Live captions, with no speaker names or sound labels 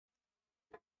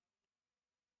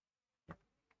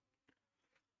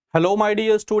Hello, my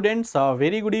dear students.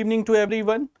 Very good evening to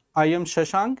everyone. I am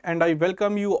Shashank and I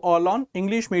welcome you all on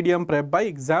English Medium Prep by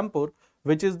Exampur,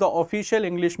 which is the official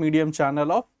English Medium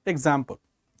channel of Exampur.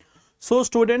 So,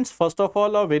 students, first of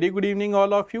all, a very good evening,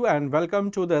 all of you, and welcome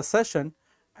to the session.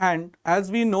 And as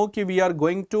we know, we are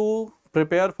going to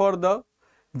prepare for the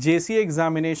JC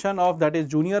examination of that is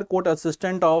Junior Court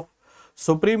Assistant of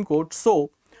Supreme Court.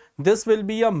 So, this will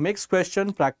be a mixed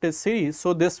question practice series.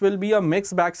 So, this will be a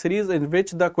mixed bag series in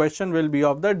which the question will be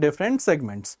of the different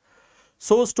segments.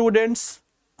 So, students,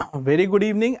 very good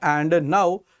evening, and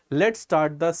now let's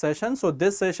start the session. So,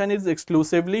 this session is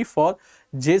exclusively for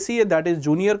JCA, that is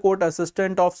Junior Court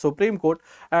Assistant of Supreme Court,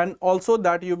 and also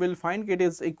that you will find it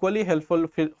is equally helpful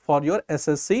for your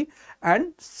SSC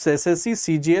and SSC,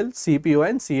 CGL, CPO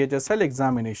and CHSL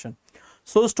examination.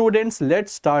 So, students,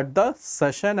 let's start the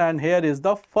session, and here is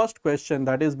the first question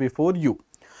that is before you.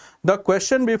 The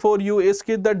question before you is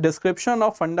that the description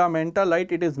of fundamental right,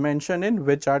 it is mentioned in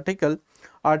which article?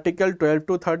 Article 12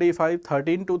 to 35,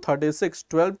 13 to 36,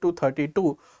 12 to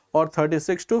 32 or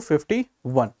 36 to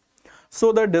 51.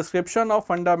 So, the description of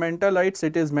fundamental rights,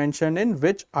 it is mentioned in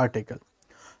which article?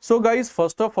 So, guys,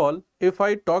 first of all, if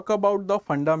I talk about the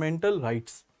fundamental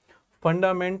rights,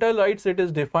 it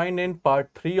is defined in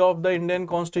part 3 of the Indian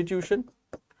Constitution.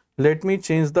 Let me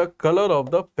change the color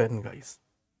of the pen, guys.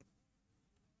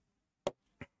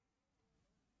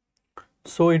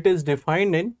 So, it is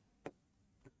defined in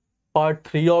part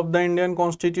 3 of the Indian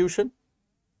Constitution.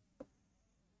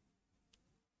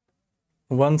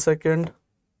 One second.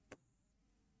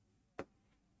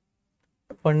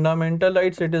 Fundamental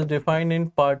rights, it is defined in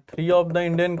part 3 of the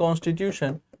Indian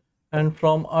Constitution and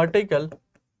from article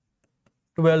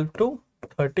 12 to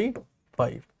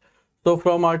 35. So,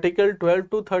 from article 12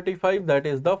 to 35, that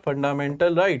is the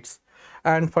fundamental rights.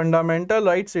 And fundamental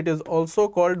rights, it is also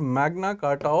called Magna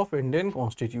Carta of Indian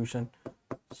Constitution.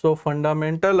 So,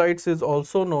 fundamental rights is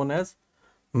also known as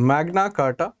Magna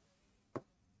Carta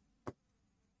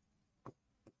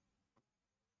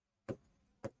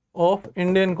of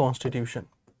Indian Constitution.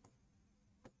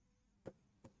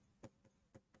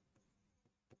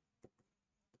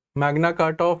 Magna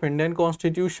Carta of Indian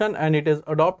Constitution, and it is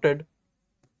adopted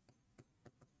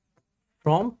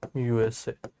from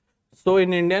USA. So,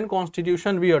 in Indian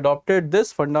Constitution, we adopted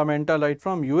this fundamental right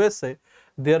from USA.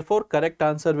 Therefore, correct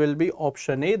answer will be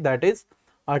option A, that is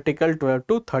Article 12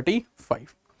 to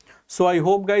 35. So, I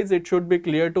hope, guys, it should be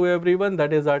clear to everyone,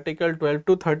 that is Article 12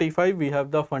 to 35. We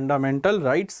have the fundamental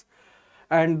rights,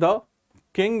 and the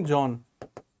King John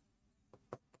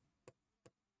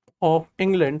of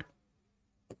England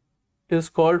is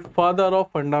called father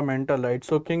of fundamental rights.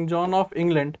 So, King John of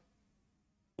England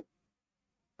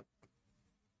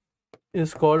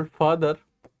is called father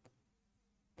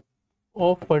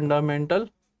of fundamental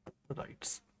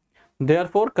rights.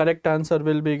 Therefore, correct answer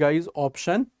will be, guys,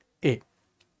 option A.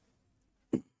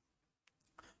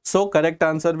 So, correct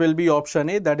answer will be option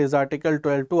A, that is Article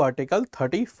 12 to Article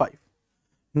 35.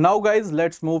 Now, guys,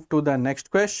 let's move to the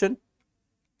next question.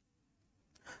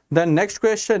 The next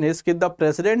question is the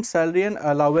president's salary and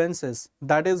allowances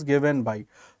that is given by.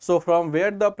 So, from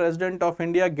where the President of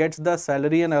India gets the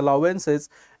salary and allowances?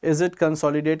 Is it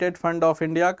Consolidated Fund of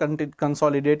India,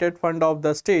 Consolidated Fund of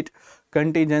the State,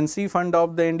 Contingency Fund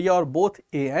of the India, or both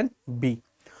A and B?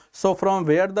 So, from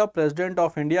where the President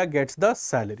of India gets the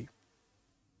salary?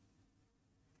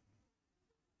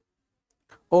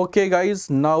 Okay, guys,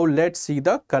 now let's see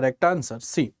the correct answer.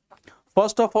 See.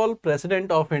 First of all,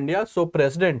 President of India. So,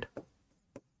 President,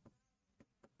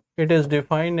 it is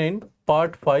defined in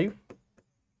part 5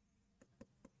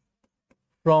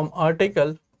 from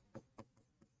article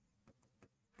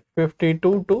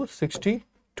 52 to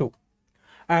 62.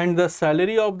 And the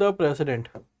salary of the President,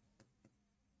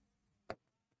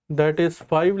 that is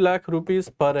 5 lakh rupees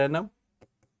per annum.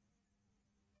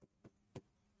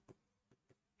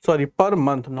 Sorry, per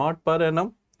month, not per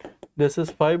annum. This is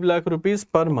 5 lakh rupees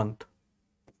per month.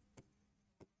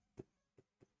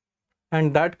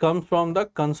 And that comes from the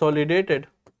consolidated.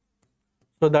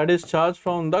 So, that is charged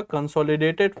from the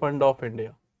Consolidated Fund of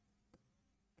India.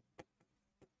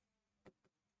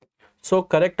 So,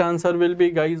 correct answer will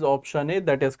be, guys, option A,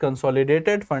 that is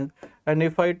Consolidated Fund. And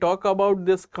if I talk about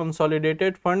this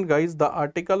Consolidated Fund, guys, the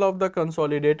article of the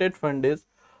Consolidated Fund is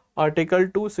Article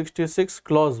 266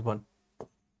 Clause 1.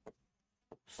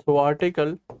 So,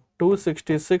 Article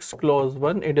 266 Clause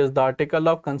 1, it is the article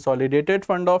of Consolidated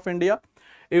Fund of India.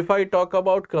 If I talk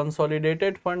about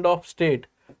Consolidated Fund of State,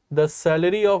 the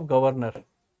salary of governor,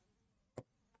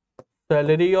 that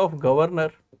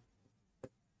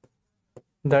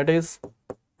is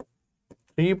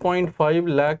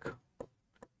 3.5 lakh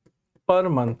per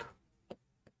month.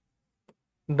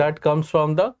 That comes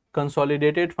from the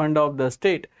consolidated fund of the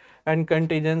state, and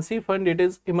contingency fund, it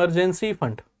is emergency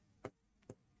fund.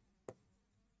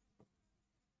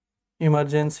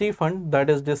 Emergency fund, that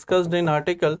is discussed in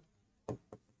article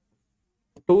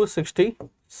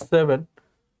 267.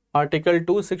 Article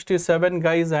 267,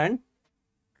 guys, and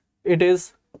it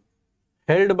is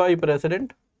held by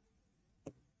president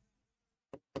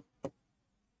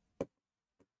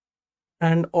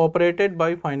and operated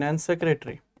by finance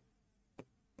secretary.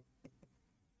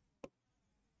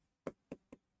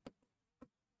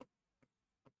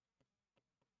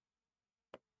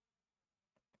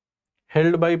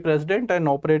 Held by president and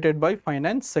operated by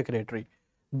finance secretary.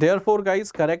 Therefore,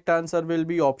 guys, correct answer will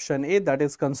be option A, that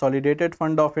is Consolidated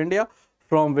Fund of India,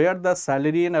 from where the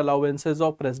salary and allowances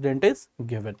of president is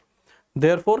given.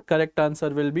 Therefore, correct answer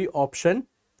will be option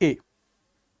A.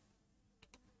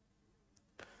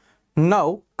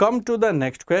 Now, come to the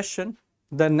next question.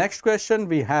 The next question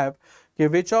we have,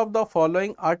 which of the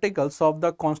following articles of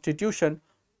the Constitution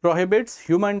prohibits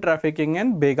human trafficking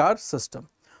and begar system?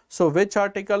 So, which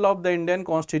article of the Indian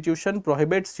Constitution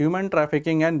prohibits human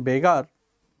trafficking and begar?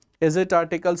 Is it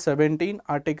Article 17,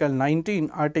 Article 19,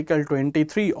 Article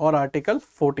 23 or Article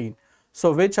 14?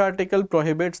 So, which article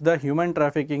prohibits the human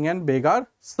trafficking and begar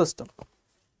system?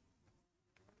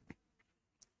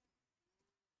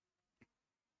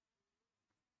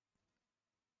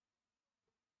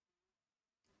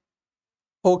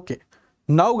 Okay,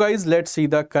 now guys, let's see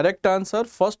the correct answer.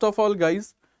 First of all,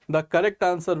 guys, the correct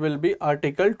answer will be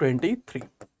Article 23,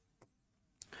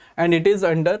 and it is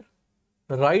under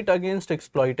right against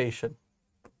exploitation.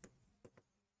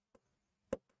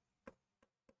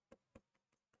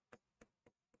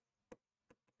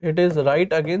 It is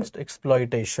right against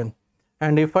exploitation.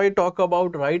 And if I talk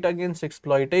about right against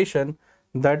exploitation,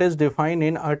 that is defined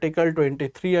in Article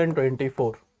 23 and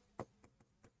 24.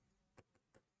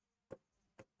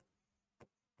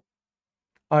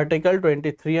 Article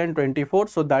 23 and 24,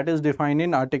 so that is defined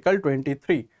in Article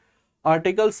 23.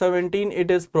 Article 17, it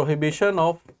is prohibition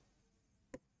of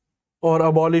or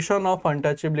abolition of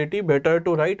untouchability. Better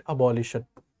to write abolition.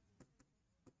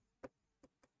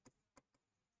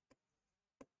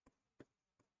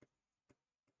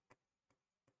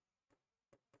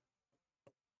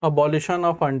 Abolition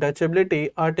of untouchability.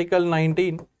 Article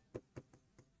 19,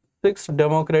 6,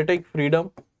 democratic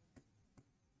freedom.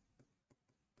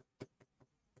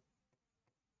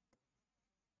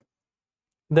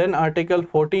 Then Article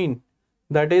 14,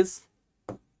 that is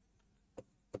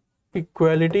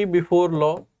equality before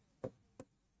law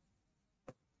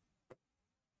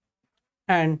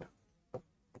and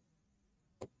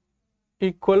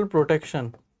equal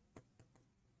protection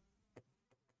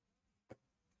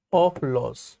of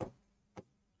laws.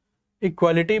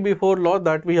 Equality before law,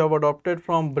 that we have adopted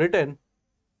from Britain,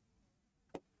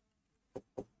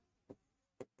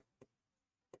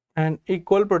 and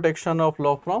equal protection of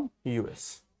law from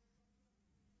US.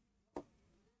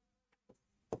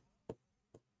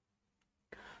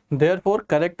 Therefore,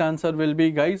 correct answer will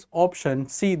be, guys, option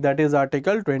C, that is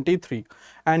Article 23.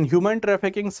 And human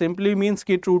trafficking simply means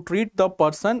to treat the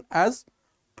person as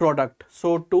product.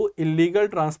 So, to illegal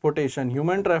transportation,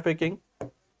 human trafficking,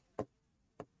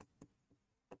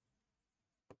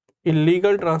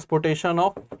 illegal transportation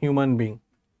of human being.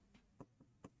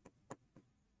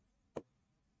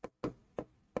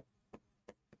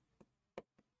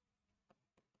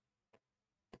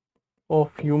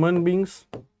 Of human beings,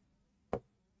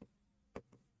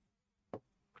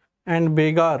 and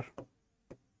begar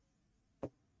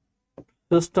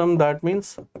system, that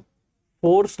means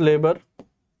forced labor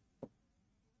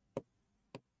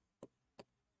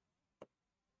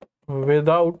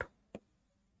without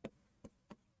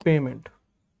payment.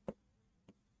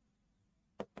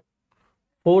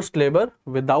 Forced labor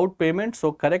without payment.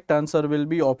 So, correct answer will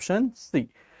be option C.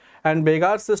 And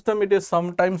begar system, it is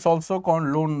sometimes also called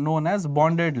known as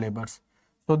bonded laborers.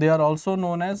 So, they are also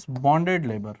known as bonded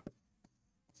labor.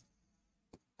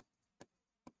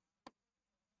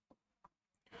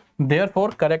 Therefore,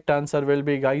 correct answer will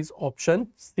be, guys, option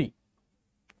C,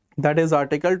 that is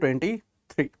Article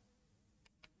 23.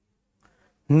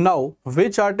 Now,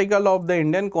 which article of the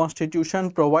Indian Constitution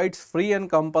provides free and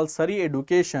compulsory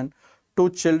education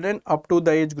to children up to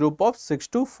the age group of 6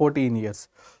 to 14 years?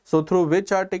 So, through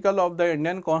which article of the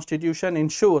Indian Constitution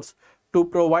ensures to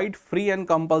provide free and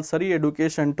compulsory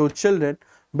education to children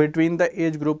between the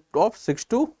age group of 6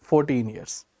 to 14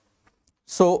 years?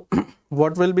 So,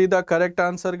 what will be the correct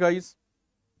answer, guys?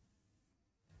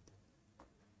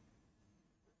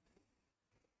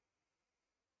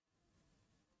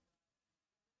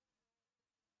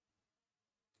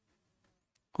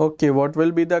 Okay, what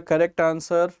will be the correct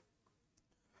answer?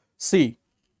 C.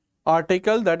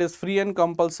 Article, that is free and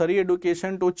compulsory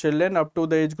education to children up to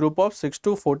the age group of 6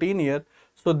 to 14 year.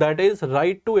 So that is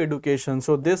right to education.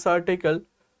 So this article,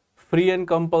 free and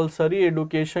compulsory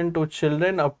education to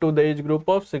children up to the age group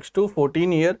of 6 to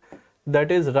 14 year,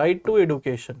 that is right to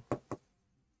education.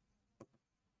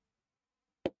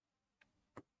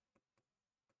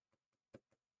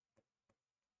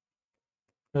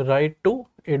 Right to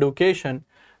education.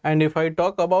 And if I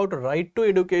talk about right to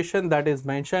education, that is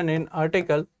mentioned in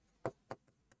article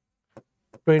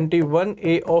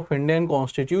 21A of Indian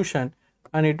Constitution,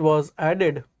 and it was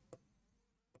added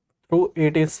through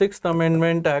 86th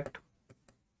Amendment Act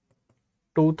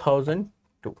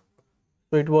 2002.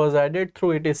 So it was added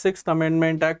through 86th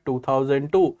Amendment Act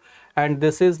 2002, and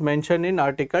this is mentioned in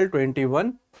Article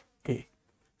 21A.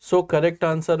 So correct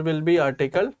answer will be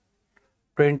Article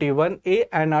 21A,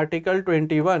 and Article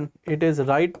 21, it is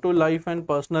right to life and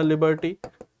personal liberty.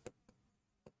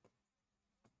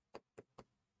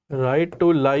 Right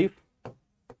to life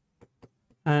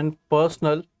and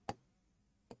personal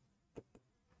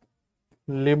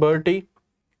liberty.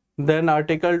 Then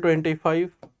Article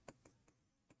 25,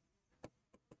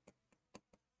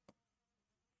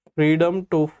 freedom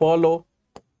to follow,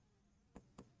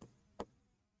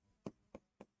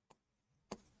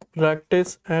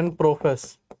 practice and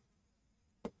profess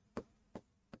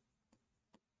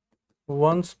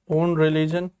one's own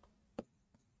religion.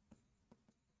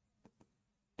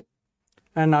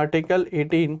 And Article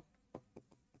 18,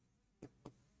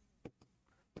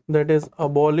 that is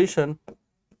abolition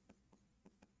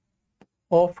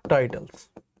of titles.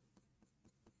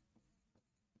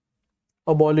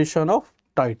 Abolition of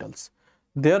titles.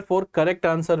 Therefore, correct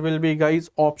answer will be,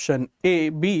 guys, option A,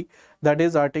 B, that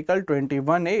is Article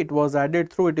 21A. It was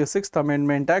added through 86th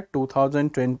Amendment Act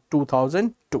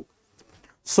 2002.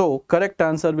 So, correct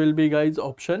answer will be, guys,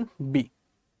 option B.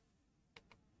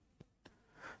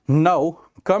 Now,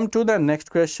 come to the next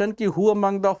question, ki who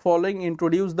among the following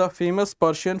introduced the famous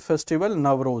Persian festival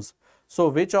Navroz? So,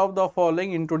 which of the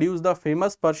following introduced the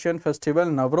famous Persian festival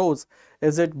Navroz?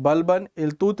 Is it Balban,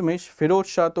 Iltutmish, Firoz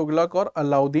Shah Tughlaq, or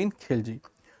Alauddin Khilji?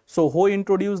 So, who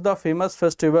introduced the famous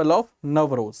festival of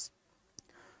Navroz?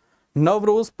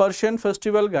 Navroz, Persian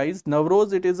festival, guys.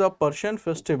 Navroz, it is a Persian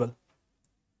festival.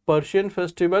 Persian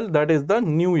festival, that is the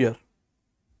New Year.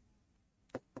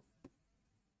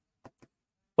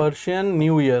 Persian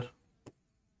New Year,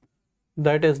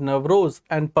 that is Navroz,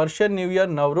 and Persian New Year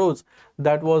Navroz,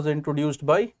 that was introduced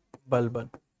by Balban.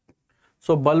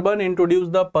 So Balban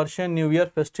introduced the Persian New Year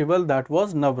festival, that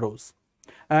was Navroz.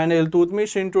 And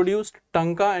Iltutmish introduced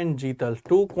Tanka and Jital,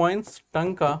 2 coins,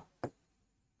 Tanka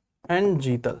and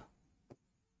Jital.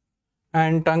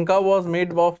 And Tanka was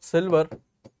made of silver,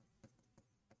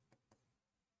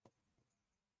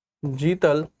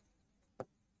 Jital,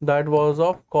 that was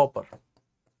of copper.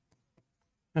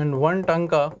 And 1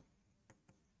 Tanka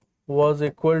was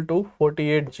equal to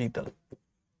 48 Jital.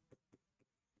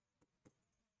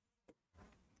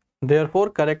 Therefore,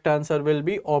 correct answer will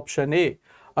be option A.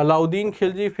 Alauddin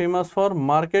Khilji, famous for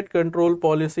market control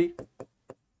policy.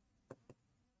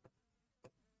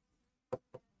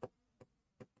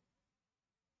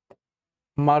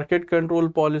 Market control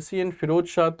policy. And Firoz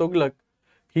Shah Tughlaq,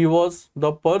 he was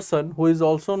the person who is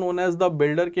also known as the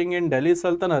builder king in Delhi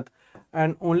Sultanate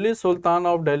and only Sultan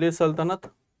of Delhi Sultanate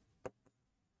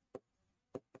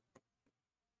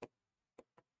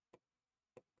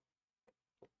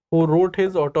who wrote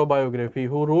his autobiography,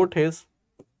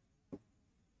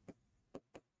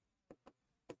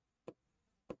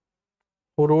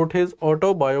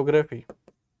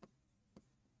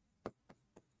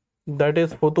 that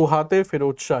is Futuhat-e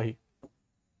Firoz Shahi.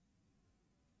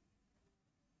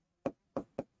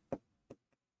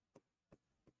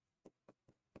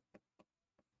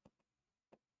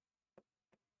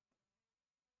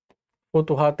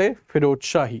 Futuhat-e Firoz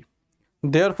Shahi.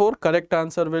 Therefore, correct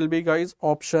answer will be, guys,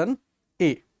 option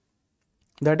A,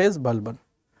 that is Balban.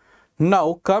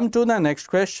 Now, come to the next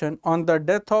question. On the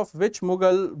death of which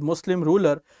Mughal Muslim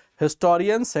ruler,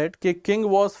 historians said कि king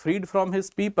was freed from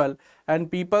his people and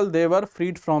people, they were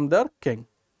freed from their king.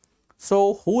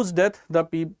 So, whose death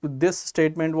this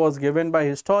statement was given by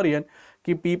historian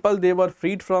कि people, they were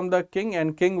freed from the king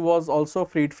and king was also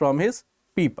freed from his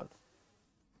people.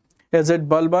 Is it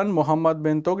Balban, Muhammad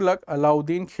bin Tughlaq,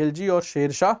 Alauddin Khilji, or Sher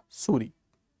Shah Suri?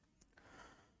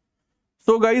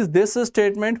 So guys, this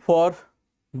statement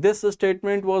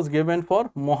was given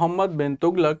for Muhammad bin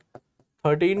Tughlaq,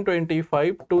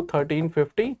 1325 to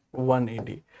 1350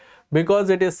 180, because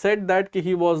it is said that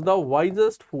he was the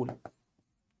wisest fool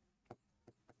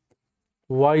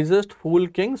wisest fool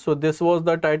king. So this was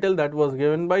the title that was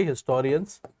given by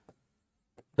historians,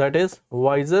 that is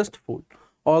wisest fool.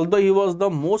 Although he was the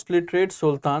most literate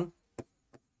sultan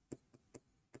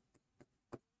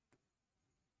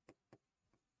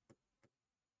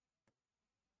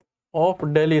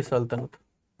of Delhi Sultanate.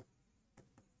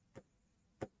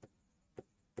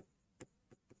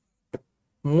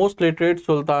 Most literate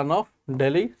sultan of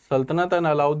Delhi Sultanate, and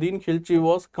Alauddin Khilji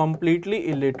was completely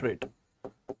illiterate.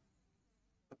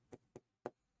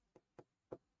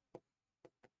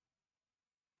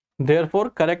 Therefore,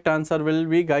 correct answer will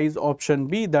be, guys, option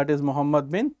B, that is Muhammad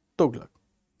bin Tughlaq.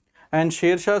 And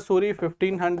Sher Shah Suri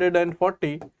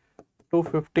 1540 to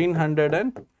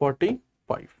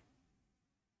 1545.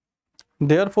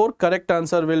 Therefore, correct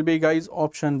answer will be, guys,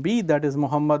 option B, that is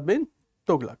Muhammad bin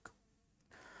Tughlaq.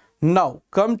 Now,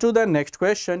 come to the next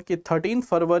question. Ki 13th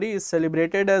February is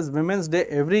celebrated as Women's Day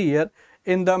every year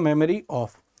in the memory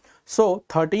of. So,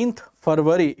 13th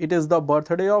February, it is the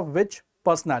birthday of which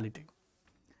personality?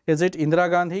 Is it Indira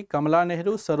Gandhi, Kamala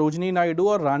Nehru, Sarojini Naidu,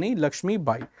 or Rani Lakshmi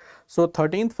Bai? So,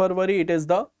 13th February, it is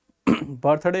the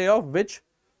birthday of which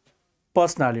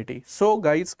personality? So,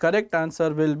 guys, correct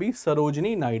answer will be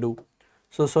Sarojini Naidu.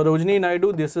 So, Sarojini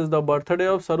Naidu, this is the birthday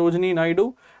of Sarojini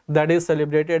Naidu that is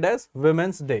celebrated as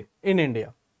Women's Day in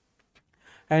India.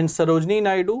 And Sarojini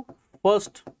Naidu,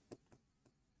 first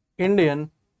Indian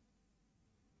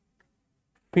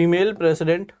female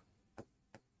president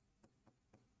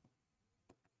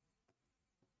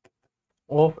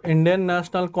of Indian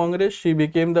National Congress. She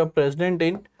became the president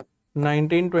in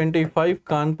 1925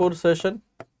 Kanpur session.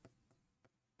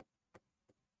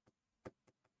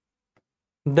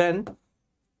 Then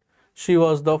she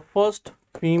was the first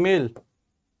female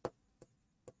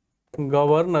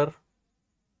governor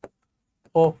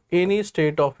of any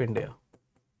state of India.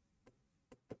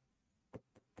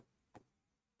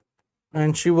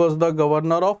 And she was the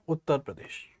governor of Uttar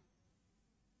Pradesh.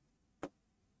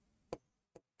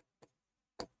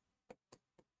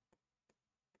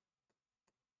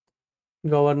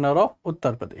 Governor of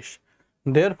Uttar Pradesh.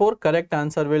 Therefore, correct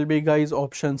answer will be, guys,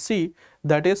 option C,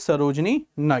 that is Sarojini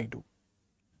Naidu.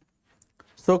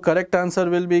 So, correct answer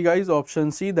will be, guys,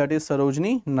 option C, that is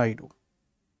Sarojini Naidu.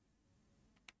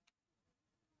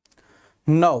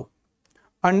 Now,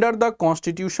 under the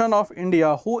Constitution of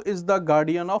India, who is the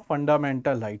guardian of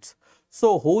fundamental rights?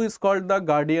 So, who is called the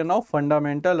guardian of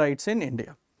fundamental rights in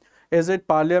India? Is it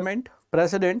Parliament,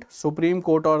 President, Supreme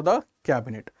Court, or the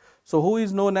Cabinet? So, who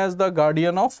is known as the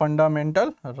guardian of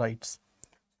fundamental rights?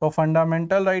 So,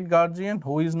 fundamental right guardian,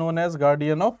 who is known as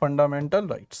guardian of fundamental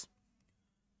rights?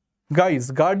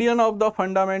 Guys, guardian of the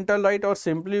fundamental right, or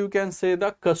simply you can say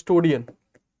the custodian.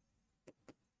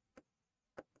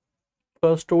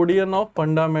 Custodian of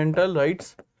fundamental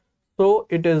rights. So,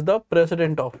 it is the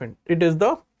President of it. It is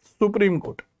the Supreme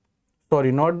Court.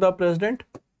 Sorry, not the President.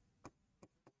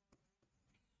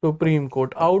 Supreme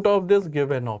Court. Out of this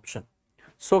given option.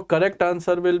 So, correct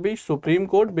answer will be Supreme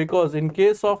Court, because in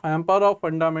case of hamper of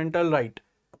fundamental right,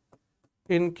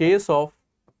 in case of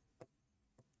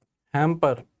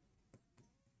hamper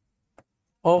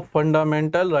of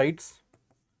fundamental rights,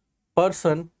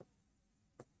 person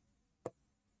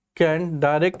can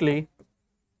directly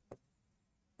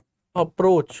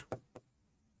approach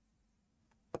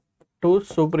to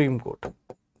Supreme Court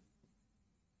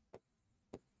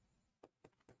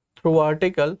through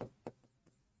Article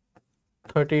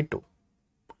 32.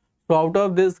 So, out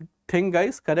of this thing,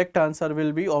 guys, correct answer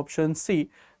will be option C,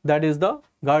 that is the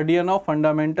guardian of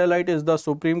fundamental right is the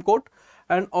Supreme Court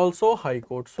and also High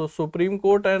Court. So, Supreme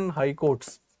Court and High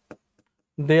Courts,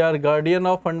 they are guardian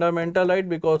of fundamental right,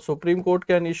 because Supreme Court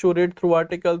can issue writ through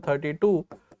Article 32,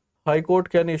 High Court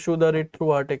can issue the writ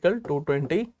through Article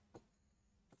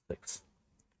 226.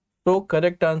 So,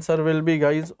 correct answer will be,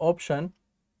 guys, option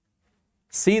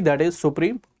C, that is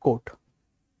Supreme Court.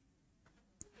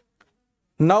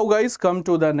 Now, guys, come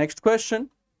to the next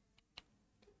question.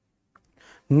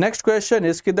 Next question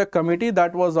is that the committee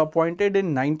that was appointed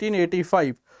in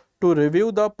 1985 to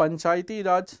review the Panchayati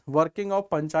Raj working of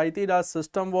Panchayati Raj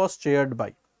system was chaired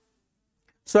by.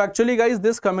 So, actually, guys,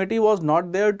 this committee was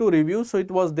not there to review. So, it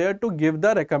was there to give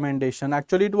the recommendation.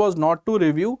 Actually, it was not to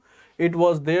review. It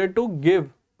was there to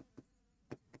give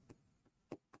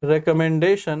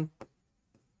recommendation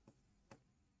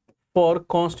for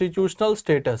constitutional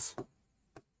status.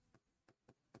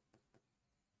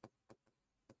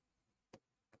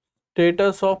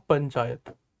 Status of Panchayat.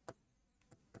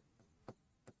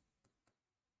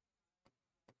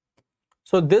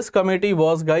 So, this committee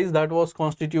was, guys, that was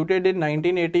constituted in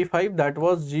 1985, that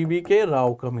was GVK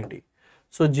Rao committee.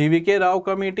 So, GVK Rao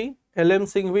committee, LM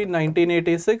Singhvi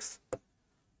 1986,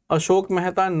 Ashok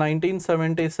Mehta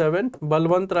 1977,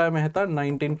 Balwant Rai Mehta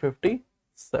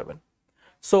 1957.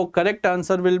 So correct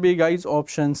answer will be guys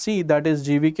option C, that is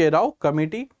GVK Rao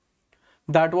committee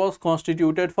that was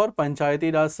constituted for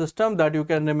Panchayati Raj system, that you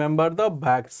can remember the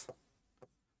BACs.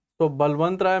 So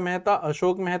Balwant Rai Mehta,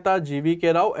 Ashok Mehta,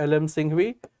 GVK Rao, LM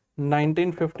Singhvi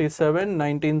 1957,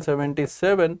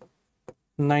 1977,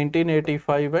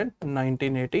 1985 and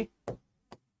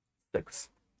 1986.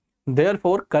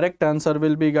 Therefore correct answer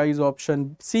will be guys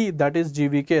option C, that is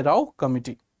GVK Rao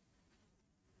committee.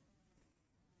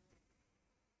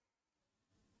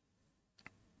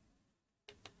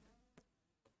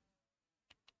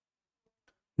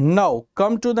 Now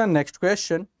come to the next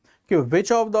question. Okay, which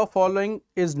of the following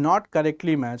is not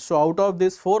correctly matched? So out of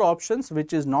these four options,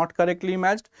 which is not correctly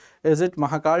matched, is it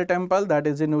Mahakal temple that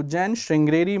is in Ujjain,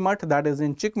 Sringeri Mutt that is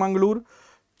in Chikmagalur,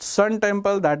 Sun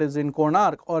temple that is in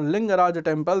Konark, or Lingaraj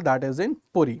temple that is in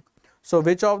Puri? So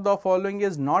which of the following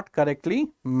is not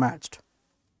correctly matched?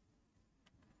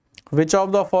 Which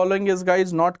of the following is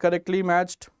guys not correctly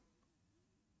matched?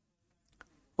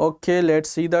 Okay, let's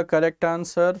see the correct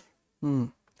answer.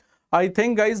 I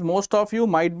think guys most of you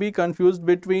might be confused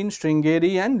between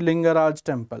Sringeri and Lingaraj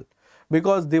temple,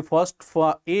 because the first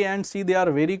for A and C, they are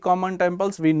very common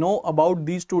temples. We know about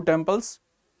these two temples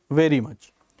very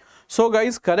much. So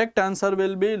guys correct answer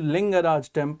will be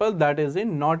Lingaraj temple, that is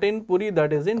in not in Puri,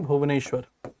 that is in Bhubaneswar.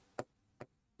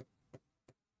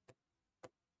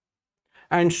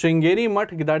 And Sringeri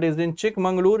Mutt that is in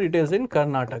Chikmagalur, it is in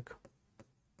Karnataka.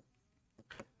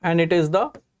 And it is the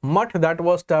mutt that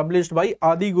was established by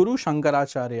Adi Guru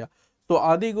Shankaracharya. So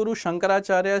Adi Guru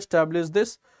Shankaracharya established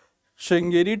this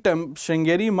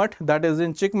Sringeri Mutt that is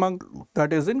in Chikmagalur,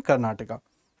 that is in Karnataka.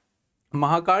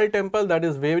 Mahakal temple, that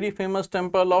is very famous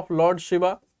temple of Lord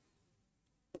Shiva.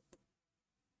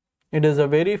 It is a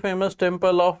very famous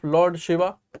temple of Lord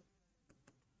Shiva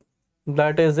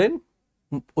that is in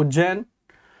Ujjain.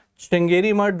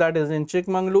 Sringeri Mutt that is in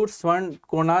Chikmagalur,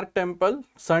 Konark temple,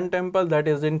 Sun temple that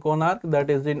is in Konark, that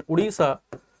is in Odisha,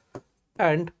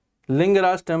 and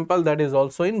Lingaraj temple that is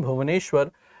also in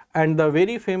Bhubaneswar, and the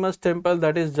very famous temple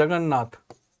that is Jagannath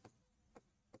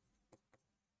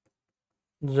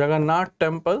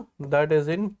temple that is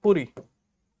in Puri.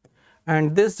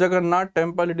 And this Jagannath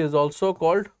temple, it is also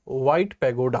called White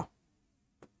Pagoda.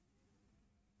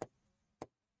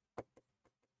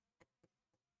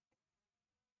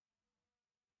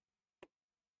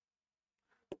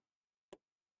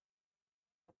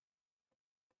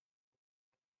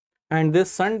 And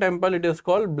this Sun temple, it is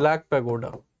called Black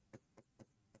Pagoda.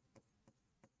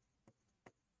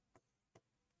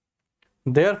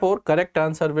 Therefore correct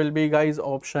answer will be guys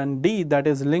option D, that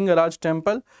is Lingaraj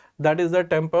temple, that is the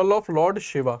temple of Lord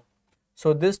Shiva.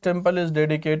 So this temple is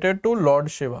dedicated to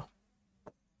Lord Shiva.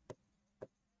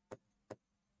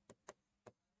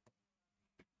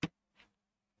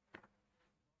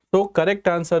 So correct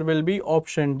answer will be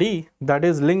option D, that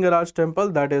is Lingaraj temple,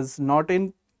 that is not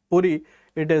in Puri,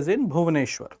 it is in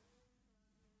Bhubaneswar.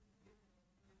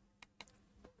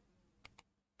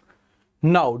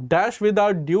 Now dash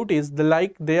without duties,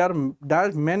 like they are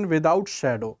dash men without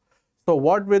shadow. So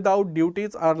what without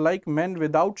duties are like men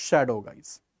without shadow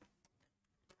guys?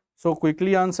 So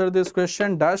quickly answer this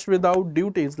question. Dash without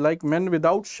duties like men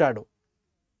without shadow.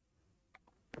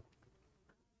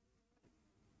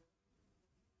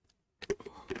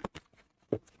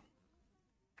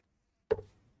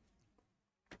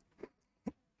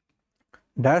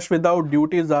 Dash without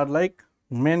duties are like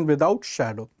men without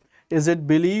shadow. Is it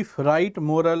belief, right,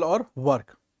 moral, or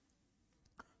work?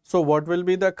 So what will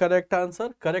be the correct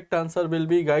answer? Correct answer will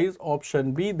be guys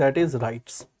option B, that is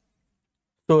rights.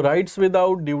 So rights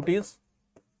without duties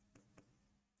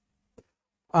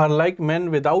are like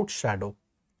men without shadow.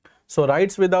 So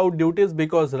rights without duties,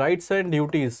 because rights and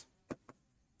duties,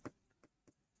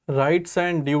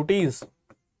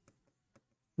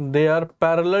 they are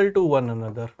parallel to one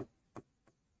another.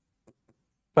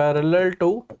 Parallel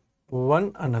to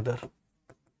one another.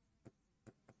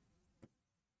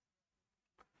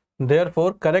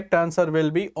 Therefore correct answer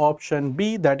will be option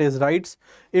B, that is rights.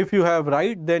 If you have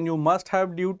right, then you must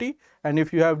have duty, and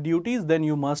if you have duties, then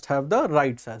you must have the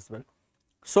rights as well.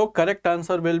 So correct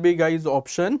answer will be guys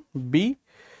option B,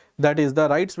 that is the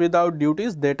rights without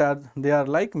duties, they are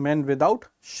like men without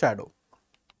shadow.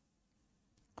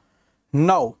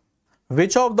 Now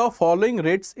which of the following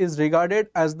writs is regarded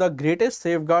as the greatest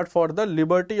safeguard for the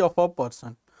liberty of a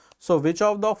person? So which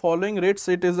of the following writs,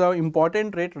 it is an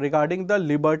important writ regarding the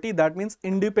liberty, that means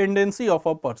independency of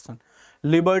a person.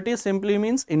 Liberty simply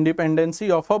means independency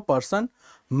of a person.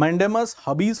 Mandamus,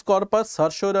 habeas corpus,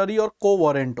 certiorari, or quo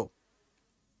warranto.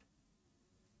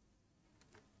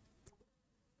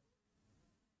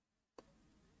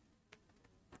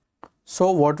 So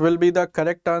what will be the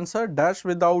correct answer? Dash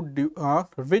without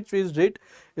which is it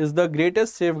is the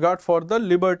greatest safeguard for the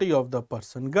liberty of the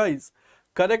person. Guys,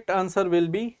 correct answer will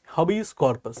be habeas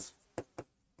corpus,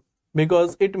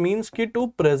 because it means ki to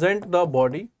present the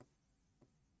body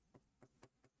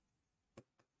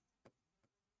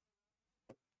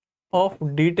of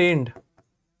detained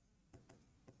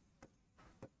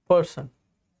person.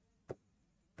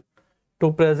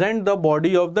 To present the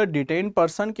body of the detained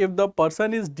person, if the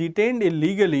person is detained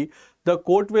illegally, the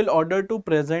court will order to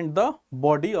present the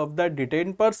body of the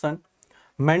detained person.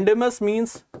 Mandamus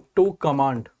means to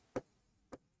command.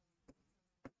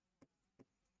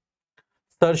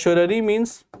 Certiorari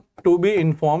means to be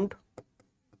informed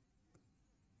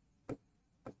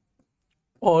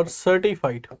or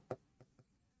certified.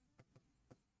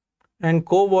 And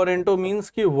quo warranto means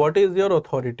ki what is your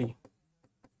authority.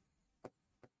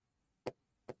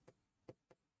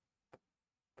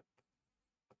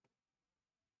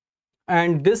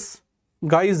 And this,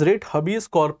 guys, writ habeas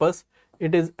corpus,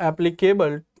 it is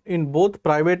applicable in both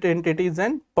private entities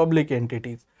and public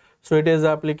entities. So it is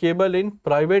applicable in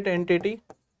private entity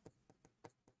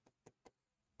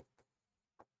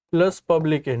plus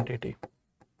public entity.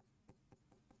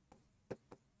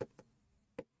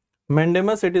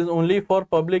 Mandamus, it is only for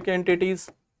public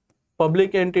entities.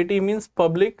 Public entity means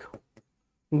public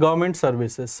government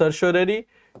services. Certiorari,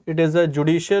 it is a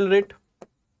judicial writ.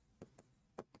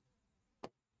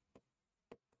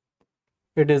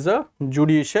 It is a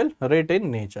judicial writ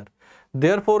in nature.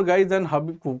 Therefore, guys, and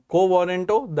quo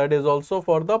warranto, that is also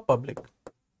for the public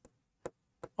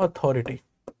authority.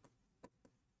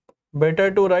 Better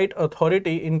to write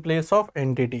authority in place of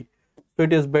entity. So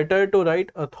it is better to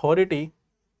write authority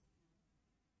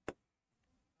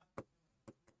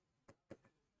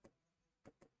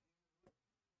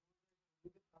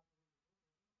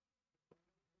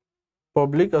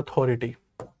public authority.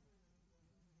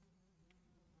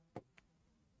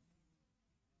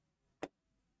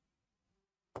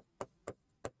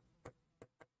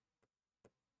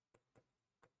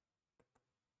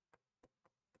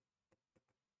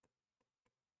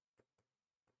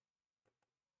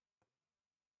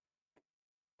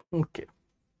 Okay.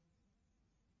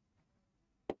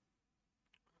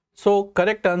 So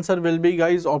correct answer will be,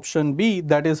 guys, option B,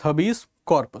 that is habeas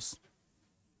corpus.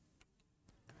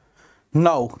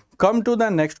 Now come to the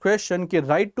next question ki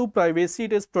right to privacy,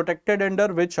 it is protected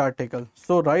under which article?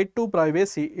 So right to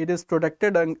privacy, it is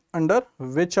protected under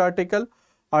which article?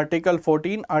 Article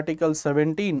 14, Article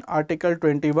 17, Article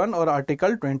 21 or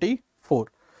Article 24.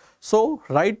 So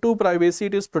right to privacy,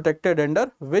 it is protected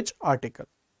under which article?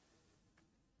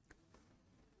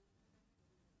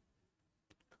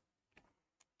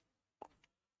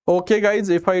 Okay guys,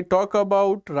 if I talk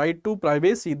about right to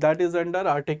privacy, that is under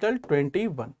Article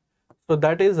 21. So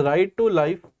that is right to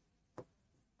life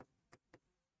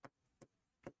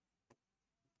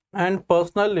and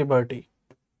personal liberty.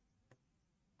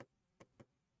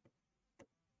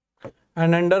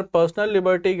 And under personal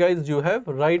liberty, guys, you have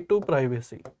right to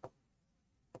privacy.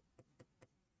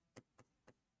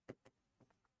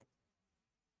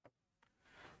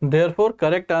 Therefore,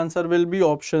 correct answer will be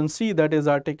option C, that is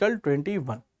Article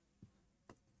 21.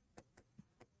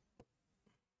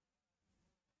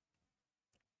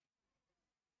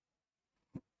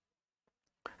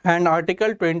 And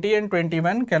Article 20 and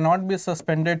 21 cannot be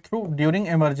suspended during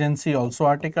emergency also.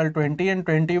 Article 20 and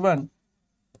 21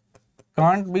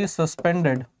 can't be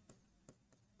suspended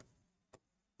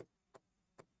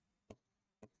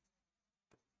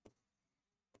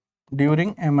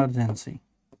during emergency.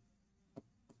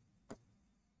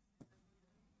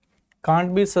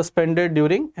 Can't be suspended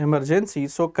during emergency.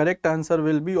 So correct answer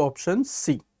will be option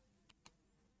C.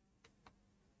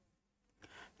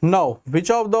 Now,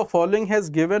 which of the following has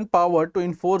given power to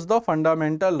enforce the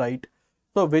fundamental right?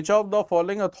 So, which of the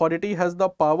following authority has the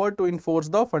power to enforce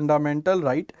the fundamental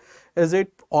right? Is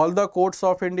it all the courts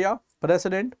of India,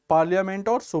 President, Parliament,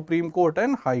 or Supreme Court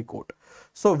and High Court?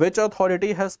 So, which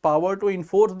authority has power to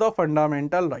enforce the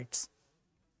fundamental rights?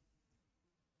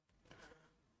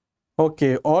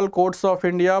 Okay, all courts of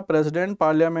India, President,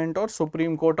 Parliament, or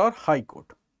Supreme Court or High Court.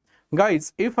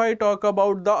 Guys, if I talk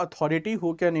about the authority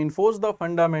who can enforce the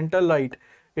fundamental right,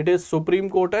 it is Supreme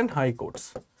Court and High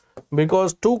Courts.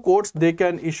 Because two courts, they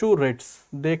can issue writs.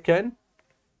 They can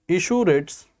issue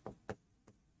writs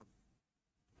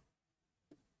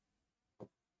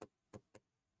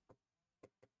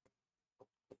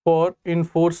for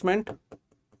enforcement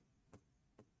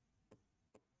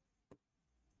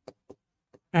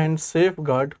and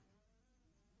safeguard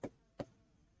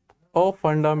of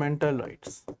fundamental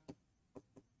rights.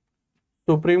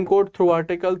 Supreme Court through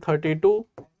Article 32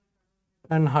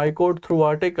 and High Court through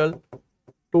Article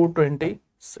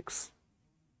 226.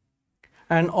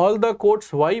 And all the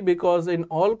courts, why? Because in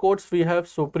all courts we have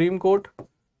Supreme Court,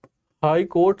 High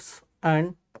Courts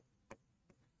and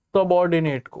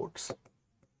subordinate courts.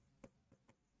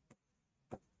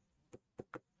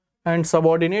 And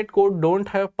subordinate court don't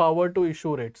have power to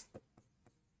issue writs.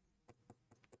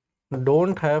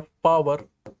 Don't have power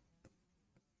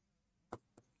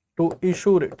to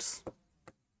issue writs.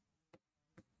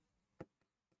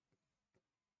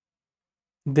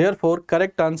 Therefore,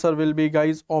 correct answer will be,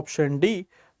 guys, option D,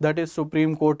 that is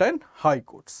Supreme Court and High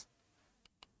Courts.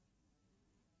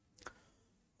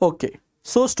 Okay,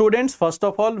 so students, first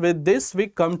of all, with this we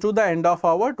come to the end of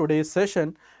our today's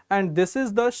session, and this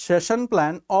is the session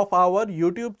plan of our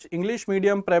YouTube English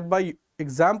Medium Prep by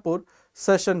Exampur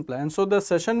session plan. So the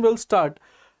session will start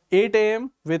 8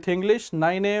 AM with English,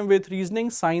 9 AM with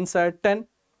reasoning, science at 10,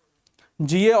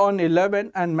 GA on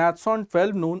 11 and maths on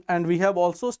 12 noon, and we have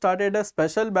also started a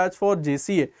special batch for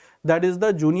JCA, that is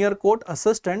the Junior Court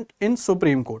Assistant in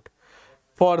Supreme Court.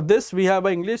 For this we have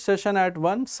an English session at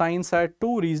 1, science at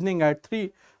 2, reasoning at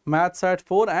 3, maths at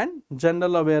 4 and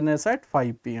general awareness at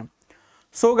 5 PM.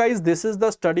 So guys, this is the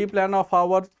study plan of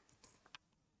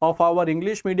our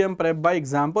English Medium Prep by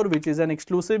Exampur, which is an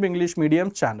exclusive English Medium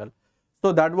channel.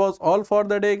 So that was all for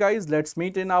the day, guys. Let's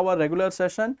meet in our regular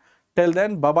session. Till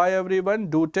then, bye bye everyone.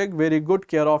 Do take very good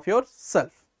care of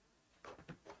yourself.